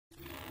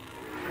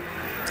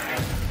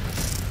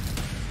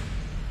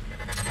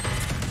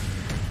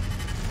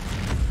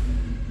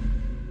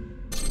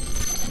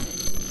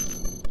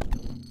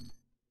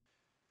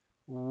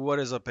What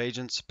is up,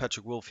 agents?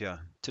 Patrick Wolf here.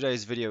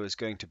 Today's video is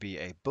going to be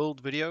a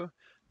build video.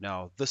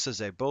 Now, this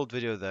is a build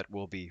video that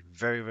will be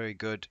very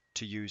good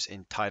to use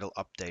in Title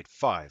Update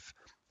 5.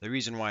 The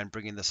reason why I'm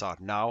bringing this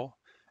out now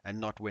and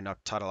not when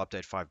Title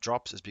Update 5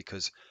 drops is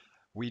because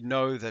we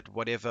know that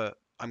whatever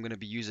I'm going to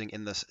be using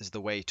in this is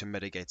the way to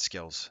mitigate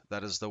skills.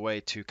 That is the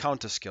way to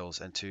counter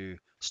skills and to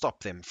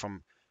stop them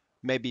from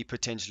maybe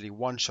potentially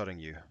one-shotting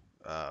you.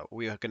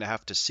 We are going to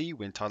have to see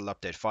when Title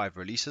Update 5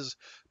 releases,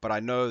 but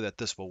I know that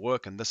this will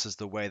work, and this is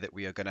the way that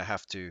we are going to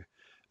have to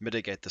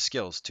mitigate the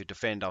skills to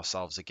defend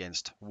ourselves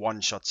against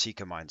one-shot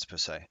seeker mines per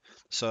se.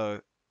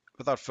 So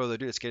without further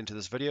ado, let's get into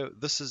this video.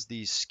 This is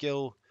the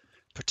skill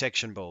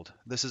protection build.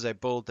 This is a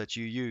build that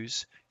you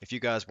use if you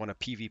guys want a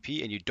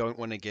PvP and you don't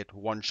want to get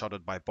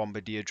one-shotted by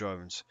bombardier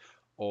drones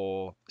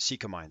or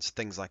seeker mines,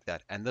 things like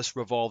that. And this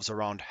revolves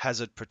around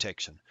hazard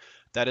protection.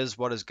 That is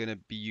what is going to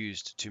be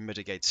used to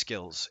mitigate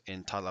skills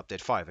in Title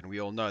Update 5, and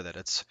we all know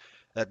that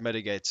that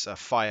mitigates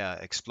fire,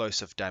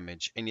 explosive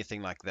damage,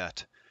 anything like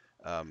that,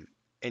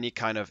 any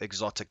kind of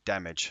exotic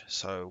damage.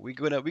 So we're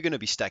gonna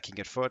be stacking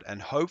it for it, and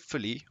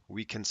hopefully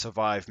we can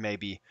survive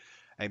maybe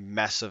a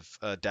massive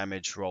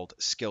damage rolled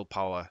skill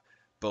power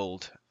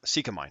build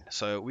seeker mine.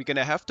 So we're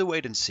gonna have to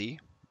wait and see,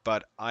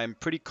 but I'm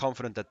pretty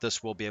confident that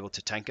this will be able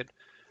to tank it.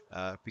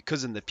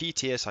 Because in the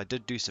PTS I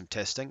did do some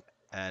testing,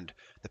 and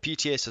the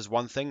PTS is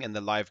one thing and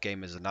the live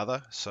game is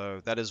another, so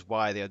that is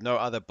why there are no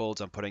other builds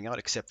I'm putting out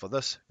except for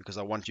this, because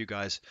I want you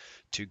guys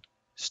to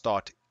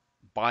start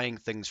buying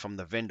things from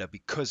the vendor,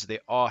 because there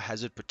are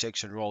hazard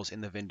protection rolls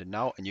in the vendor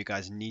now, and you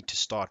guys need to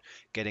start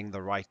getting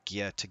the right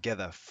gear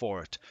together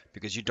for it,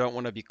 because you don't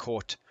want to be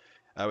caught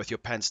with your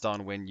pants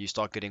down when you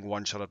start getting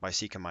one-shotted by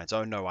seeker mines.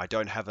 Oh no, I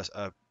don't have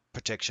a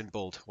protection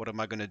build. What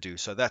am I going to do?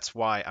 So that's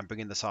why I'm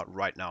bringing this out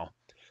right now.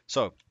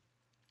 So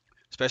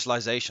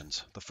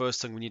specializations. The first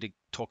thing we need to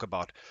talk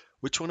about,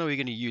 which one are we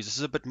going to use? This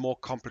is a bit more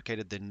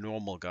complicated than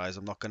normal, guys.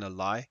 I'm not going to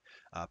lie.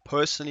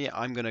 Personally,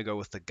 I'm going to go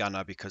with the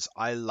gunner because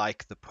I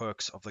like the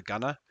perks of the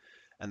gunner.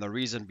 And the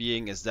reason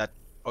being is that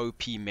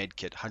OP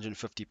medkit,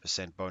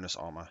 150% bonus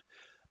armor.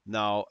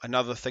 Now,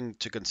 another thing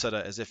to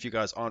consider is if you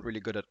guys aren't really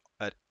good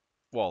at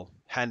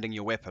handing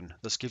your weapon,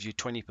 this gives you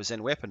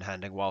 20% weapon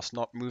handling whilst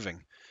not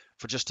moving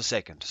for just a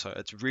second. So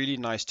it's really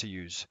nice to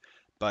use.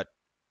 But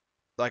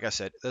like I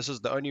said, this is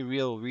the only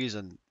real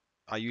reason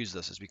I use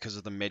this is because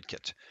of the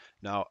medkit.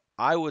 Now,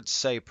 I would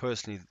say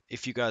personally,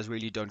 if you guys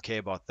really don't care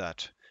about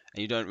that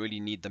and you don't really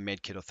need the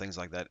medkit or things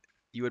like that,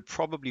 you would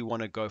probably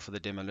want to go for the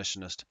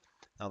demolitionist.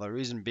 Now, the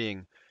reason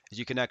being is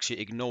you can actually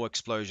ignore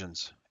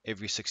explosions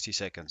every 60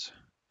 seconds.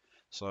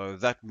 So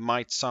that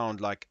might sound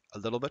like a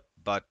little bit,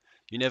 but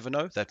you never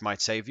know. That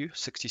might save you.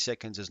 60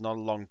 seconds is not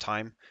a long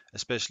time,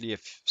 especially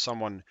if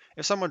someone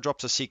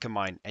drops a seeker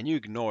mine and you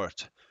ignore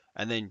it,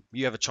 and then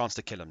you have a chance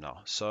to kill him now.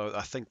 So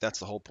I think that's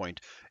the whole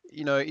point.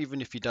 You know, even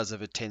if he does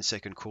have a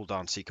 10-second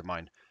cooldown seeker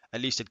mine, at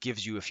least it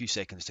gives you a few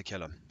seconds to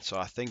kill him. So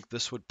I think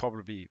this would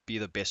probably be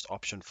the best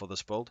option for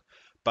this build.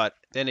 But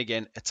then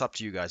again, it's up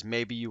to you guys.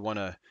 Maybe you want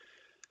to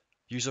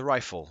use a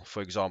rifle,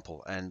 for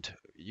example, and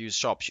use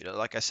sharpshooter.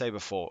 Like I say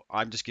before,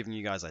 I'm just giving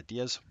you guys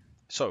ideas.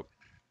 So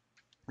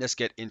let's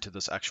get into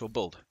this actual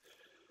build.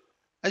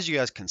 As you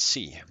guys can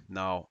see,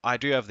 now I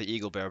do have the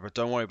Eagle Bearer, but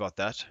don't worry about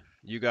that.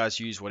 You guys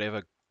use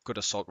whatever good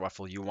assault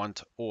rifle you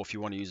want, or if you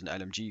want to use an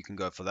LMG, you can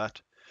go for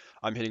that.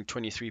 I'm hitting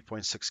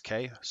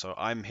 23.6k, so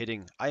I'm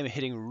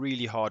hitting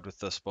really hard with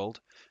this build.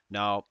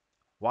 Now,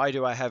 why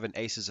do I have an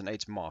Aces and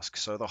Eights mask?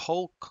 So the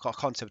whole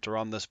concept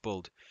around this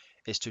build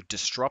is to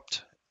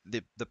disrupt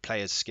the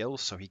player's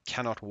skills, so he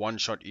cannot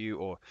one-shot you,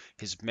 or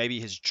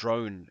maybe his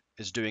drone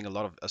is doing a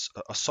lot of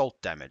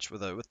assault damage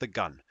with the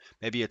gun.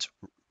 Maybe it's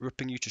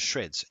ripping you to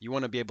shreds. You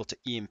want to be able to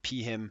EMP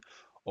him,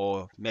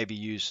 or maybe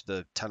use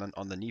the talent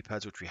on the knee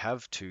pads, which we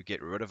have, to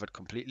get rid of it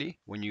completely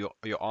when your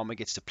armor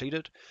gets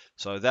depleted.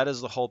 So that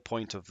is the whole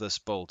point of this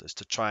build, is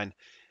to try and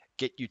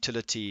get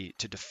utility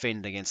to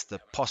defend against the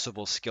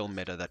possible skill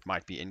meta that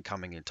might be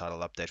incoming in Title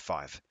Update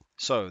 5.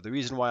 So the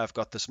reason why I've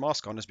got this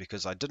mask on is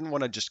because I didn't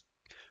want to just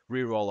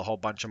re-roll a whole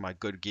bunch of my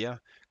good gear,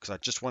 because I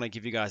just want to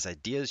give you guys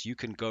ideas. You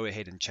can go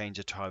ahead and change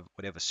it to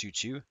whatever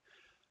suits you.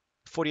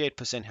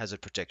 48%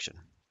 hazard protection.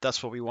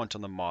 That's what we want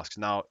on the masks.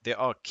 Now, there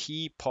are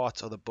key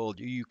parts of the build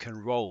you can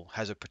roll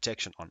hazard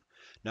protection on.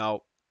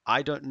 Now,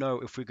 I don't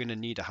know if we're going to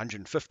need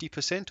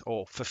 150%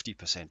 or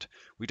 50%.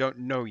 We don't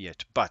know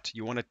yet, but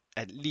you want to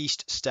at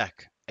least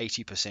stack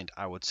 80%,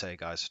 I would say,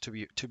 guys,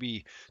 to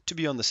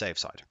be on the safe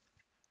side.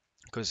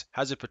 Because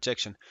hazard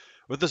protection,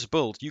 with this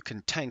build, you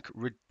can tank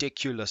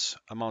ridiculous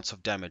amounts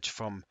of damage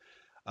from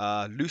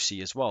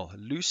Lucy as well.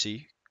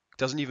 Lucy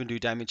doesn't even do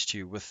damage to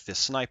you with the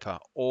sniper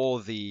or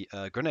the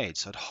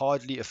grenades. It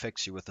hardly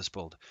affects you with this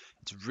build.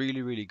 It's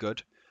really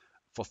good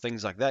for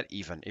things like that.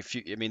 Even if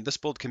you, I mean, this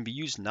build can be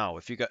used now.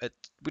 If you got it,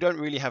 we don't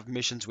really have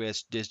missions where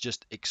there's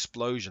just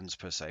explosions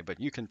per se, but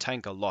you can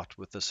tank a lot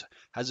with this.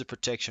 Hazard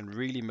protection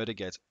really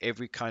mitigates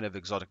every kind of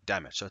exotic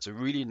damage. So it's a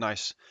really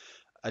nice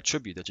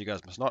attribute that you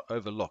guys must not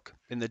overlook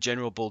in the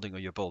general building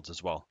of your builds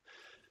as well.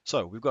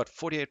 So we've got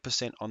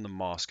 48% on the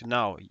mask.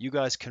 Now you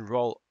guys can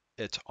roll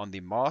it on the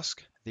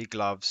mask, the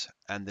gloves,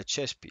 and the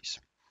chest piece.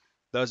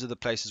 Those are the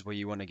places where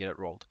you want to get it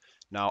rolled.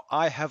 Now,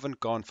 I haven't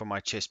gone for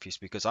my chest piece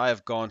because I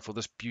have gone for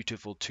this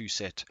beautiful two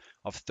set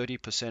of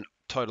 30%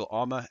 total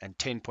armor and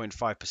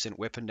 10.5%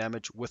 weapon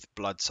damage with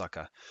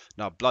Bloodsucker.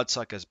 Now,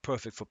 Bloodsucker is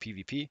perfect for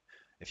PvP.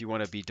 If you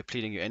want to be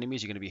depleting your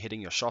enemies, you're going to be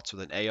hitting your shots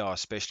with an AR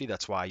especially.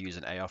 That's why I use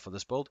an AR for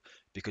this build,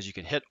 because you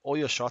can hit all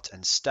your shots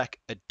and stack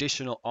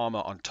additional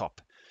armor on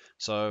top.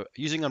 So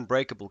using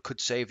Unbreakable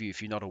could save you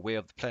if you're not aware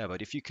of the player,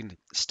 but if you can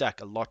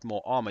stack a lot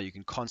more armor, you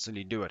can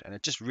constantly do it, and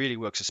it just really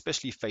works,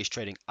 especially face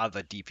trading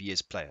other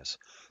DPS players.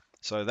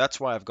 So that's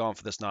why I've gone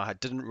for this now. I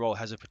didn't roll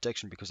Hazard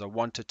Protection because I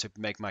wanted to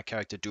make my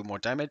character do more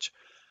damage,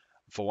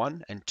 for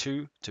one, and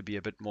two, to be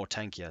a bit more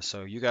tankier.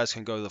 So you guys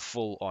can go the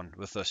full on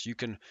with this. You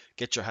can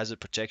get your Hazard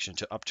Protection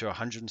to up to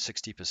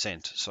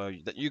 160%, so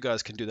that you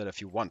guys can do that if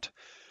you want.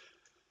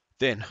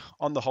 Then,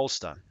 on the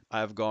holster,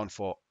 I have gone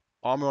for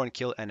armor on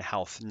kill and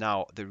health.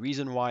 Now, the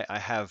reason why I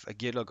have a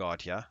Gila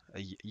Guard here,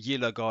 a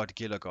Gila Guard,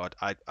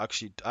 I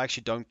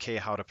actually don't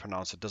care how to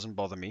pronounce it, doesn't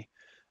bother me.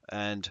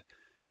 And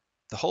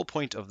the whole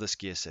point of this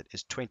gear set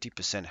is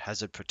 20%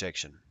 hazard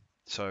protection.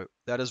 So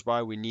that is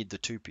why we need the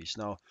two-piece.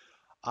 Now,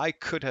 I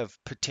could have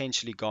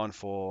potentially gone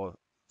for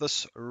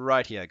this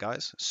right here,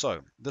 guys.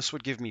 So this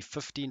would give me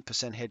 15%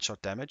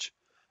 headshot damage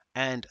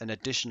and an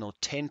additional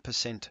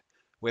 10%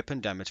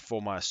 weapon damage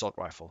for my assault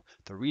rifle.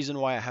 The reason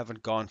why I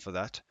haven't gone for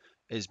that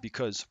is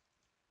because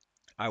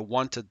I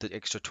wanted the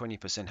extra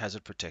 20%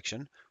 hazard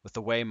protection with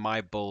the way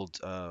my build,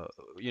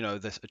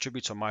 the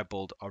attributes on my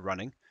build are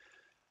running.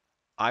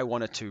 I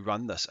wanted to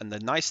run this. And the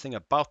nice thing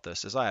about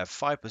this is I have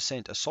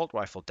 5% assault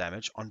rifle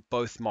damage on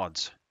both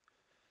mods.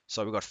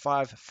 So we've got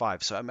 5,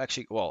 5. So I'm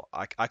actually, well,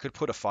 I could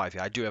put a 5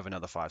 here. I do have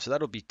another 5. So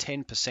that'll be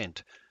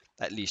 10%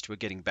 at least we're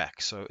getting back.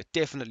 So it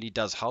definitely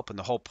does help. And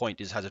the whole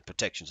point is hazard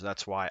protection. So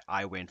that's why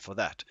I went for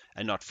that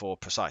and not for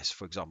precise,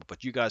 for example.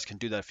 But you guys can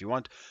do that if you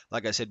want.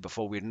 Like I said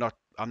before,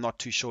 I'm not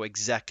too sure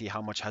exactly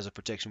how much hazard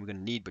protection we're going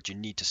to need, but you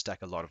need to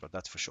stack a lot of it.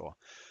 That's for sure.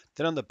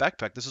 Then on the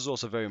backpack, this is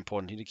also very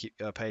important. You need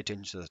to pay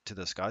attention to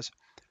this, guys.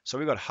 So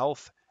we've got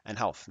health and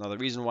health. Now the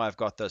reason why I've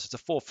got this, it's a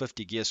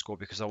 450 gear score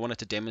because I wanted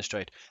to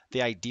demonstrate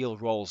the ideal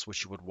rolls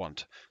which you would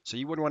want. So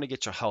you would want to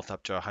get your health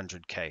up to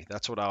 100k.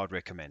 That's what I would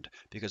recommend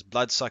because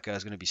Bloodsucker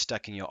is going to be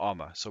stacking your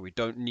armor. So we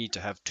don't need to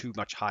have too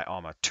much high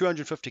armor.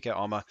 250k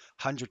armor,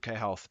 100k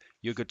health,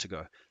 you're good to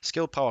go.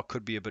 Skill power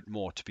could be a bit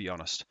more, to be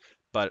honest.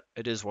 But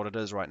it is what it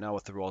is right now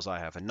with the rolls I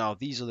have. And now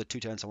these are the two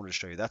talents I wanted to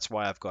show you. That's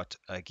why I've got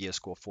a gear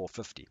score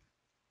 450.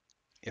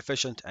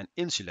 Efficient and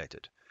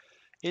insulated.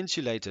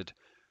 Insulated,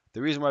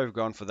 the reason why we've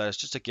gone for that is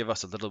just to give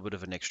us a little bit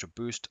of an extra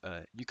boost.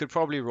 You could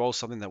probably roll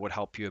something that would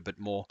help you a bit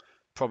more.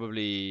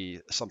 Probably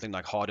something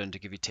like Harden to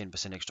give you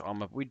 10% extra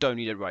armor. But we don't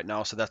need it right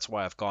now, so that's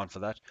why I've gone for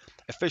that.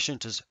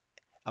 Efficient is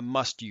a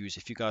must use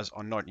if you guys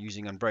are not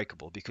using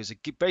Unbreakable because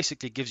it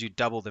basically gives you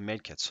double the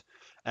medkits.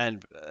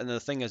 And the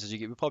thing is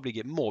you probably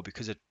get more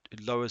because it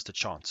lowers the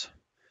chance.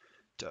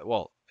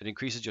 Well, it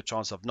increases your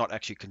chance of not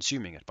actually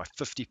consuming it by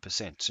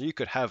 50%. So you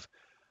could have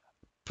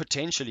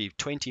potentially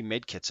 20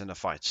 medkits in a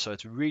fight. So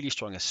it's really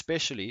strong,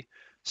 especially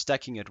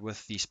stacking it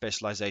with the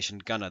specialization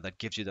gunner that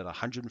gives you that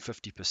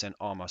 150%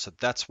 armor. So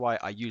that's why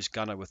I use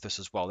gunner with this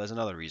as well. There's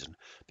another reason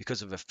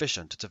because of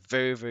efficient. It's a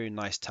very, very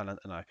nice talent,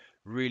 and I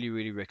really,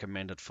 really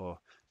recommend it for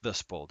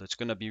this build. It's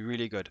going to be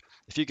really good.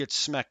 If you get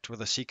smacked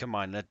with a seeker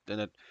mine and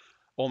it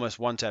almost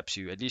one taps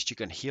you, at least you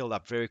can heal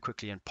up very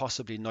quickly and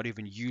possibly not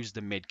even use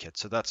the medkit.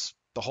 So that's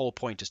the whole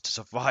point, is to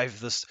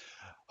survive this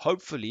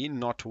hopefully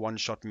not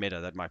one-shot meta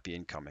that might be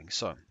incoming.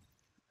 So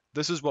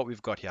this is what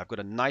we've got here. I've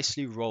got a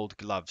nicely rolled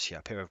gloves here,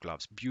 a pair of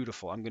gloves.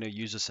 Beautiful. I'm going to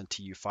use this in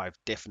TU5,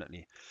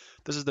 definitely.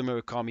 This is the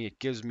Murakami. It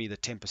gives me the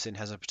 10%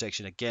 hazard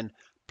protection again,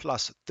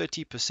 plus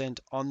 30%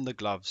 on the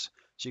gloves.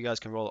 So you guys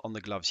can roll on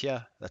the gloves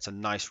here. That's a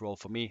nice roll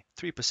for me.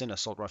 3%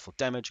 assault rifle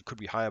damage. It could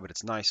be higher, but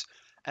it's nice.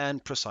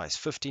 And precise,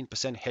 15%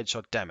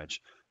 headshot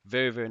damage.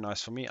 Very, very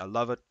nice for me. I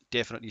love it.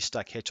 Definitely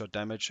stack headshot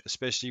damage,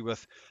 especially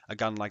with a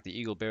gun like the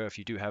Eagle Bearer if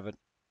you do have it.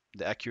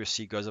 The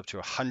accuracy goes up to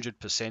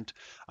 100%.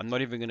 I'm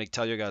not even going to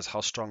tell you guys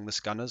how strong this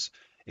gun is.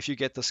 If you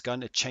get this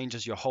gun, it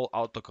changes your whole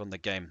outlook on the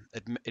game.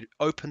 It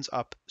opens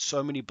up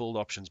so many build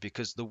options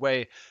because the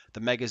way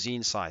the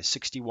magazine size,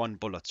 61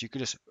 bullets, you can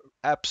just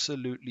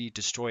absolutely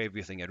destroy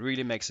everything. It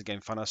really makes the game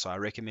funner, so I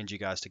recommend you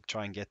guys to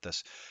try and get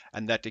this.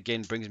 And that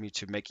again brings me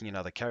to making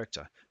another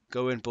character.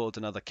 Go and build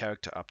another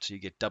character up so you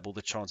get double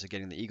the chance of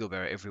getting the Eagle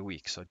Bearer every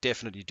week. So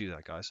definitely do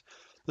that, guys.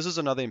 This is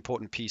another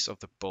important piece of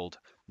the build.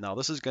 Now,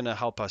 this is going to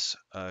help us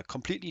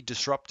completely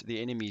disrupt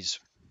the enemy's,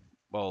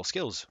 well,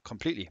 skills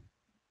completely.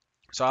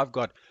 So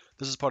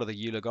this is part of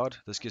the Eula Guard.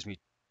 This gives me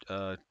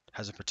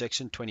hazard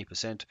protection,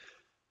 20%.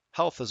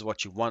 Health is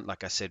what you want,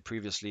 like I said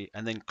previously,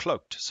 and then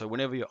cloaked. So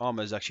whenever your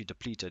armor is actually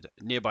depleted,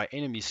 nearby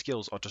enemy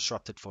skills are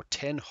disrupted for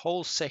 10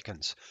 whole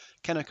seconds.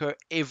 Can occur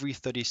every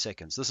 30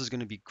 seconds. This is going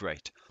to be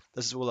great.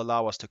 This will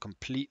allow us to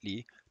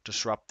completely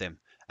disrupt them.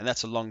 and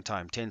that's a long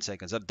time, 10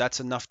 seconds. That's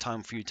enough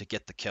time for you to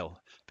get the kill,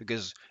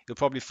 because you'll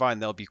probably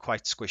find they'll be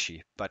quite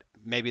squishy, but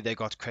maybe they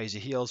got crazy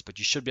heals, but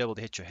you should be able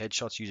to hit your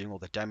headshots using all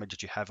the damage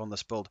that you have on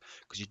this build,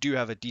 because you do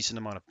have a decent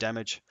amount of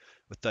damage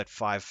with that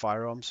 5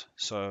 firearms.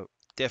 So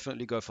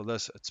definitely go for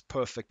this. It's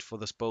perfect for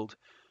this build.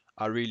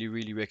 I really,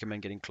 really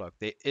recommend getting Cloak.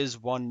 There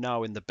is one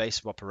now in the base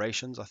of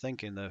operations, I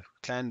think, in the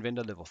clan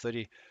vendor level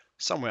 30.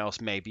 Somewhere else,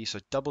 maybe. So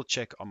double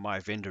check on my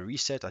vendor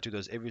reset. I do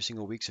those every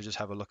single week, so just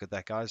have a look at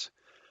that, guys.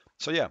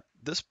 So yeah,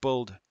 this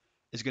build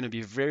is going to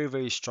be very,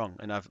 very strong,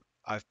 and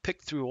I've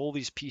picked through all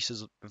these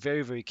pieces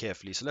very, very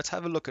carefully. So let's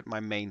have a look at my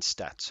main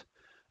stats.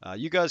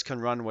 You guys can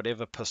run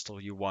whatever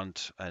pistol you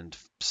want and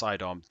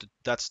sidearm.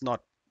 That's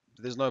not.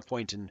 There's no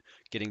point in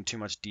getting too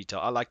much detail.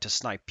 I like to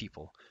snipe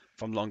people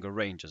from longer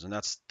ranges, and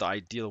that's the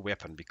ideal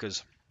weapon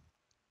because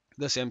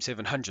this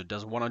M700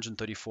 does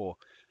 134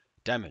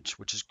 damage,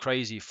 which is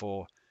crazy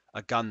for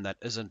a gun that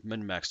isn't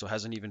min-maxed or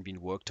hasn't even been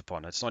worked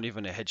upon. It's not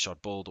even a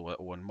headshot build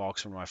or a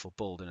marksman rifle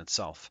build in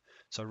itself.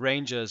 So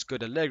Ranger is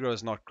good. Allegro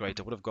is not great.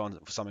 I would have gone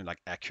for something like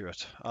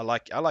accurate. I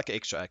like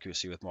extra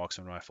accuracy with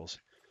marksman rifles.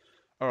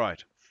 All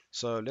right,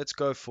 so let's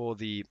go for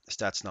the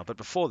stats now. But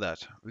before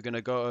that, we're going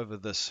to go over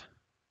this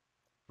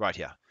right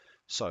here.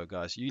 So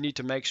guys, you need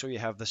to make sure you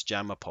have this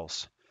jammer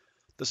pulse.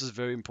 This is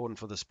very important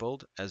for this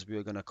build, as we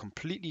are going to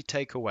completely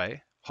take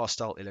away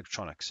hostile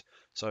electronics.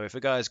 So if a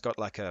guy's got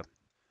like a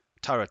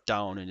turret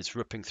down and it's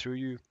ripping through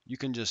you, you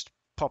can just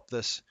pop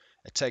this.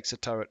 It takes the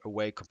turret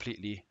away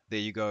completely. There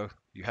you go.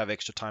 You have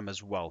extra time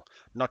as well.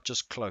 Not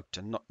just cloaked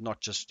and not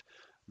just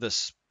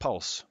this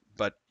pulse,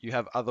 but you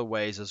have other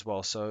ways as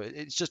well. So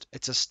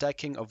it's a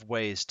stacking of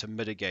ways to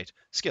mitigate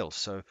skills.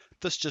 So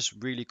this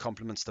just really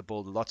complements the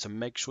build a lot. So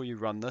make sure you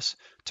run this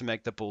to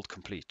make the build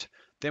complete.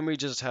 Then we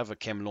just have a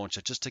chem launcher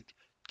just to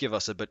give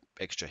us a bit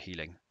extra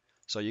healing.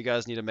 So you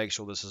guys need to make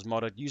sure this is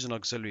modded. Use an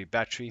auxiliary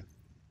battery,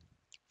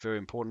 very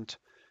important.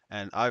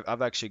 And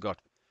I've actually got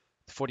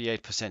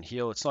 48%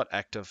 heal. It's not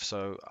active,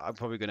 so I'm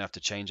probably going to have to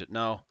change it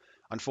now.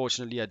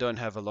 Unfortunately, I don't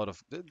have a lot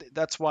of.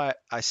 That's why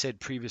I said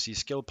previously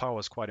skill power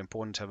is quite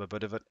important to have a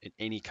bit of it in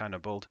any kind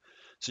of build.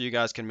 So you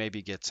guys can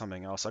maybe get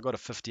something else. I got a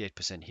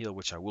 58% heal,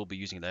 which I will be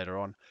using later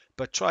on.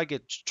 But try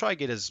get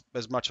as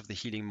much of the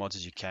healing mods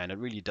as you can. It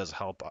really does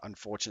help.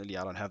 Unfortunately,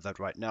 I don't have that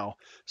right now.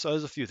 So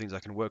there's a few things I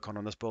can work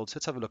on this build. So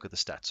let's have a look at the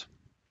stats.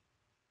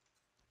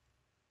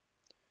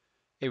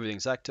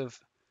 Everything's active.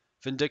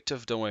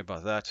 Vindictive, don't worry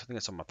about that. I think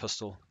that's on my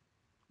pistol.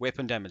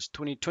 Weapon damage,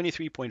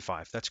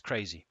 23.5. That's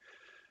crazy.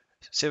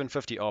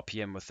 750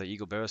 RPM with the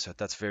Eagle Bearer set.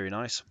 That's very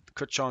nice.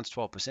 Crit chance,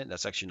 12%.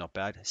 That's actually not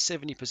bad.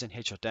 70%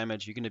 headshot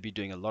damage. You're going to be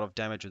doing a lot of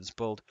damage with this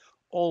build.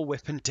 All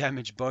weapon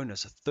damage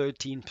bonus,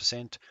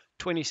 13%.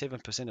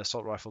 27%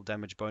 assault rifle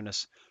damage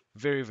bonus.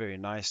 Very, very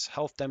nice.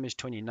 Health damage,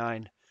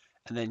 29.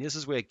 And then this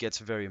is where it gets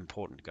very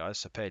important, guys.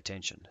 So pay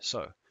attention.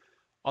 So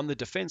on the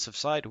defensive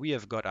side, we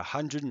have got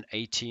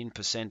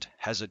 118%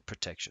 hazard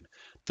protection.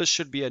 This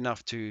should be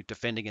enough to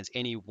defend against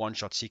any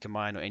one-shot seeker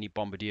mine or any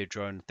bombardier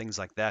drone, things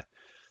like that.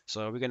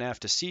 So we're going to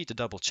have to see to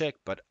double check,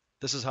 but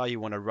this is how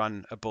you want to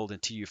run a build in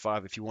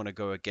TU5 if you want to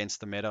go against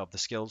the meta of the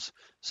skills.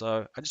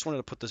 So I just wanted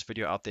to put this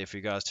video out there for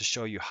you guys to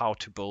show you how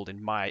to build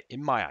in my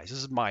eyes.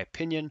 This is my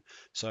opinion,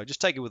 so just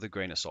take it with a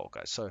grain of salt,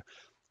 guys. So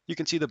you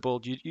can see the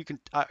build.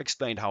 I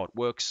explained how it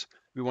works.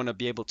 We want to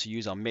be able to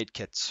use our med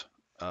kits,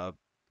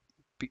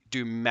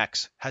 do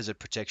max hazard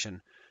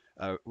protection.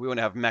 We want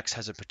to have max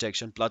hazard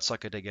protection,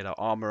 bloodsucker to get our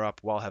armor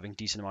up while having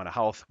decent amount of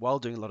health, while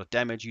doing a lot of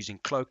damage using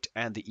cloaked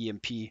and the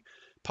EMP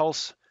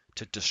pulse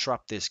to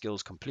disrupt their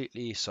skills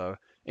completely. So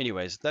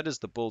anyways, that is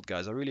the build,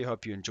 guys. I really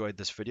hope you enjoyed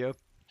this video.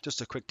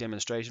 Just a quick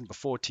demonstration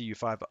before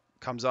TU5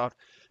 comes out.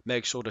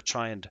 Make sure to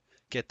try and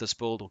get this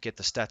build or get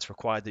the stats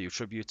required that you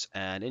attribute.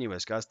 And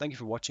anyways, guys, thank you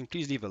for watching.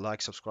 Please leave a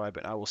like, subscribe,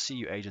 and I will see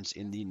you agents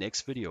in the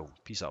next video.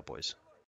 Peace out, boys.